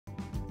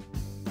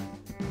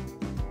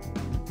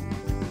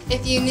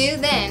If you knew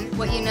then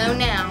what you know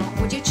now,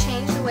 would you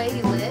change the way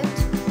you lived?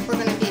 We're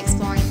going to be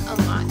exploring a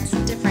lot.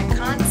 Different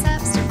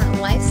concepts, different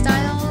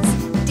lifestyles,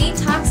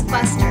 detox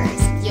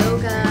busters,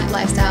 yoga,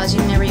 lifestyles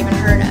you've never even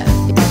heard of.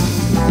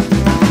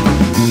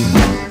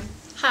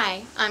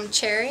 Hi, I'm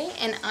Cherry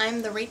and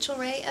I'm the Rachel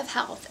Ray of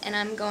Health, and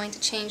I'm going to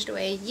change the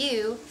way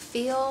you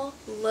feel,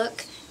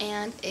 look,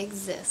 and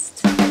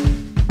exist.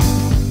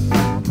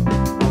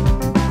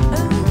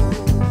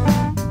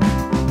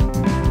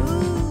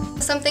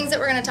 Some things that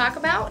we're going to talk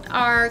about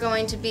are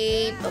going to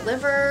be the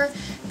liver,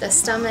 the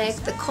stomach,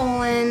 the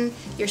colon,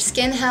 your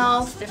skin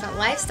health, different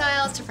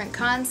lifestyles, different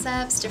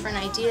concepts, different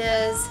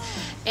ideas,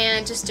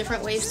 and just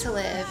different ways to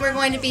live. We're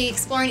going to be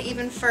exploring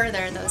even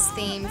further those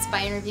themes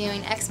by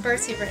interviewing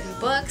experts who've written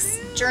books,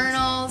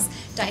 journals,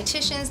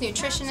 dietitians,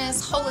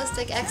 nutritionists,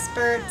 holistic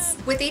experts.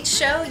 With each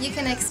show, you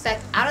can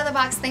expect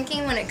out-of-the-box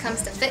thinking when it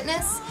comes to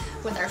fitness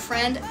with our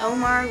friend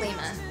Omar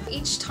Lima.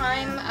 Each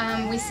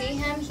time we see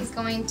him, he's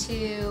going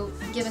to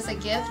give us a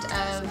gift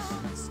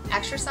of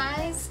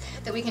exercise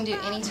that we can do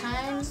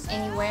anytime,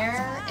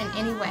 anywhere, in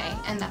any way,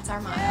 and that's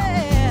our motto.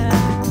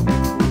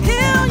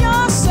 Heal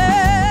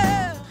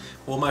yourself.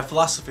 Well, my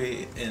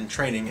philosophy in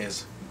training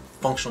is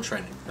functional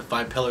training. The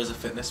 5 pillars of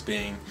fitness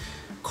being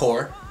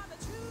core,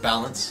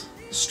 balance,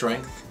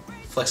 strength,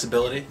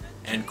 flexibility,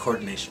 and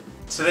coordination.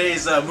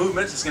 Today's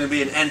movement is going to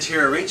be an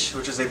anterior reach,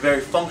 which is a very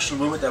functional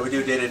movement that we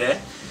do day to day.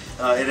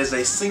 It is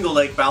a single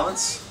leg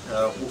balance.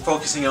 We're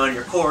focusing on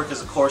your core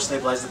because the core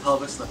stabilizes the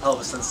pelvis and the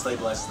pelvis then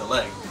stabilizes the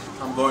leg.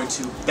 I'm going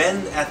to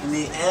bend at the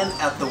knee and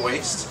at the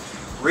waist,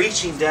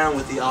 reaching down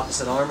with the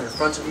opposite arm in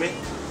front of me.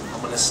 I'm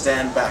going to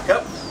stand back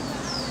up.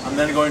 I'm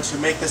then going to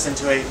make this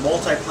into a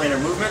multiplanar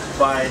movement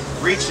by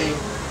reaching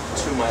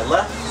to my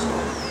left.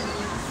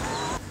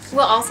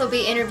 We'll also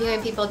be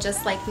interviewing people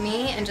just like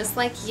me and just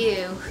like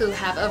you who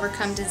have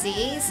overcome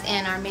disease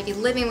and are maybe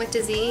living with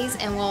disease,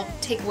 and we'll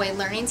take away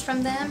learnings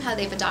from them, how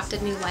they've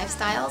adopted new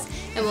lifestyles,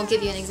 and we'll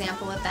give you an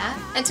example of that.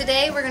 And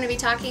today we're going to be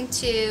talking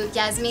to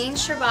Yasmin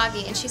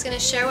Sherbagi, and she's going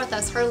to share with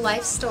us her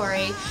life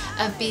story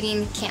of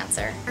beating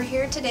cancer. We're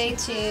here today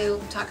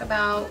to talk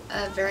about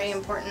a very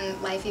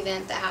important life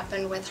event that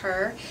happened with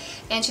her,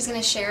 and she's going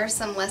to share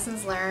some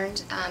lessons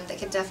learned that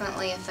could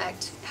definitely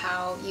affect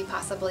how you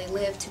possibly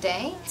live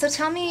today. So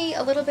tell me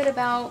a little bit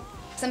about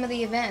some of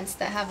the events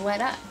that have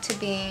led up to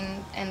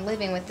being and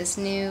living with this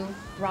new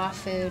raw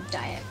food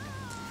diet.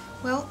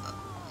 Well,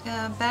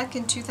 back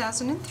in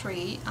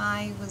 2003,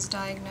 I was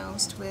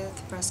diagnosed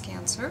with breast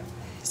cancer.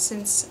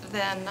 Since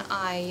then,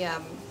 I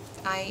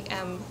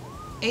am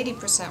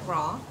 80%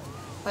 raw,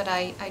 but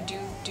I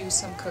do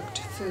some cooked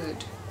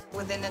food.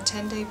 Within a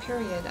 10-day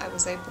period, I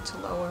was able to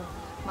lower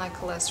my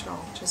cholesterol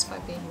just by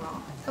being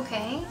raw.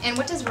 Okay, and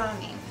what does raw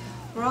mean?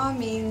 Raw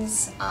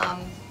means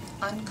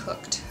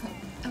uncooked.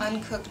 Okay.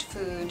 Uncooked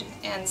food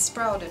and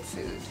sprouted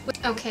food.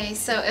 Okay,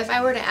 so if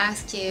I were to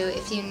ask you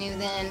if you knew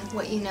then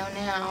what you know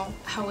now,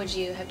 how would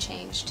you have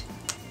changed?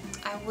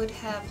 I would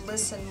have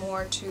listened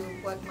more to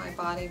what my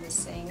body was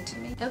saying to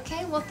me.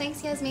 Okay, well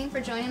thanks Yasmin for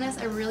joining us.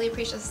 I really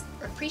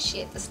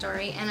appreciate the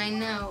story, and I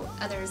know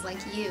others like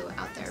you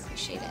out there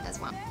appreciate it as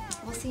well.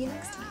 We'll see you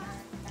next time.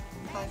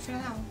 Bye for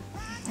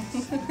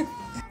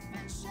now.